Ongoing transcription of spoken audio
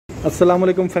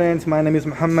Assalamualaikum friends, my name is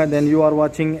Muhammad and you are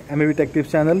watching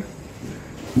meptechtips channel.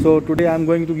 So today I am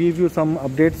going to give you some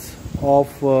updates of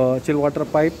chill water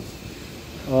pipe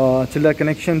chiller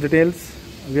connection details.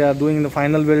 We are doing the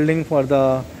final welding for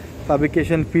the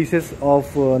fabrication pieces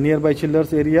of nearby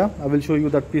chillers area. I will show you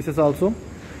that pieces also,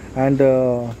 and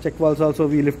check valves also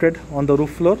we lifted on the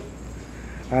roof floor.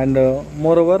 And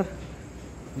moreover,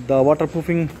 the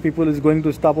waterproofing people is going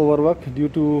to stop our work due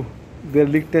to their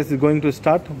leak test is going to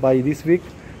start by this week.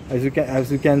 As you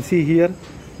can see here,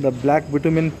 the black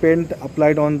bitumen paint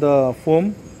applied on the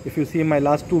foam. If you see my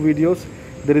last two videos,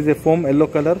 there is a foam yellow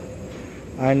color,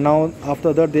 and now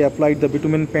after that they applied the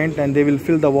bitumen paint and they will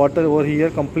fill the water over here,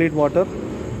 complete water,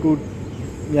 to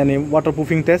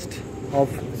waterproofing test of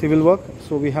civil work.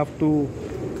 So we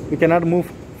cannot move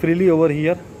freely over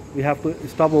here, we have to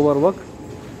stop our work.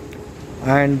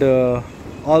 And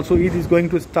also Eid is going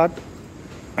to start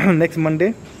next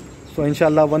Monday, so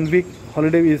inshallah 1 week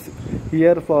holiday is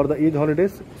here for the Eid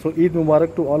holidays. So Eid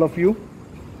Mubarak to all of you,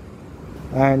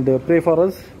 and pray for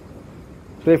us,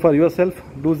 pray for yourself,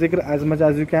 do zikr as much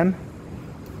as you can.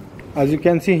 As you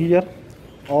can see here,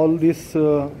 all these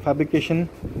fabrication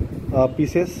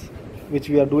pieces which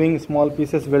we are doing, small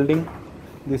pieces welding,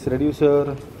 this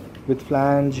reducer with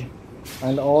flange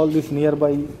and all this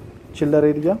nearby chiller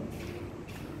area.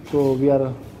 So we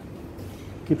are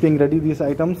keeping ready these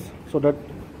items so that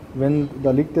when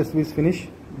the leak test is finished,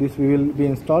 this we will be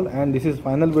installed. And this is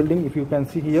final welding. If you can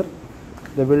see here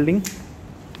the welding,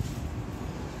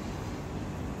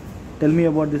 tell me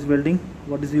about this welding,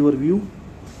 what is your view,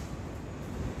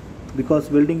 because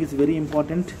welding is very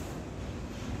important.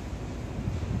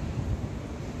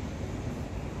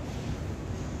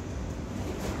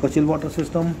 For chill water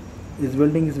system,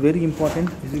 welding is very important.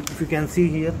 If you can see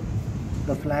here,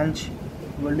 the flange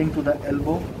welding to the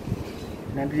elbow,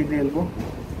 90-degree elbow.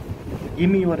 Give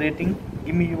me your rating,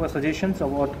 give me your suggestions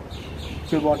about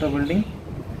chill water welding.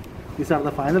 These are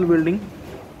the final welding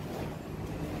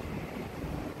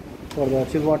for the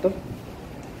chill water.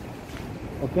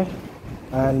 Okay,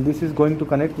 and this is going to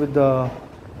connect with the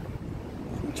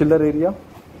chiller area.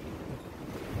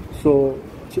 So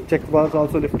check valves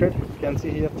also lifted, you can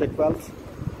see here check valves,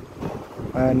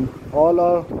 and all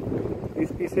are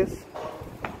these pieces.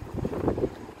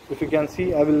 If you can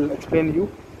see, I will explain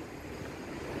you.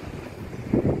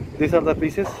 These are the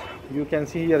pieces. You can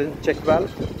see here check valve,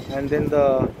 and then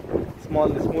the small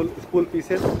spool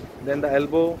pieces, then the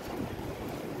elbow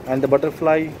and the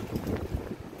butterfly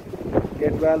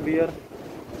gate valve here.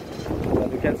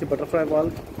 You can see butterfly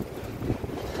valve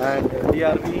and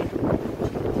DRV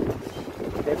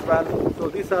gate valve. So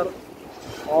these are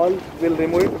all, will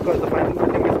remove it because the final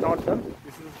welding is not done.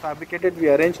 This is fabricated, we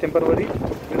arrange temporary,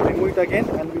 we'll remove it again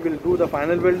and we will do the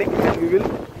final welding and we will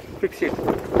fix it.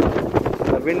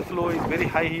 The wind flow is very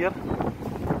high here,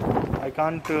 I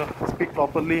can't speak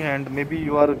properly, and maybe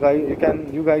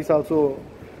you guys also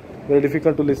very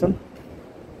difficult to listen.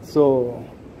 So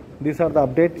these are the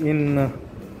update in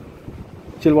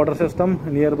chill water system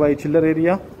nearby chiller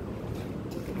area.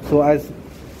 So as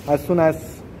soon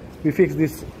as we fix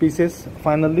these pieces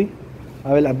finally,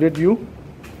 I will update you.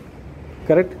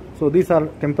 Correct? So these are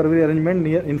temporary arrangement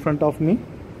near in front of me.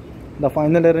 The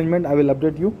final arrangement I will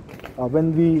update you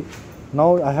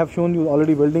now I have shown you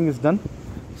already welding is done.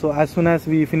 So as soon as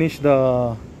we finish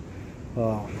the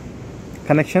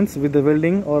connections with the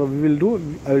welding, or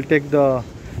I will take the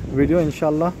video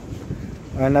inshallah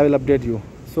and I will update you.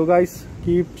 So guys,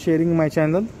 keep sharing my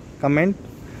channel, comment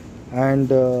and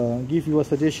give your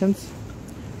suggestions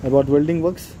about welding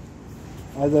works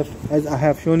as I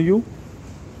have shown you,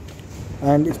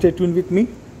 and stay tuned with me.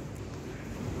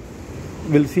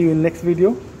 We'll see you in next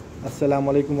video.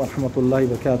 Assalamualaikum warahmatullahi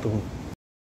wabarakatuh.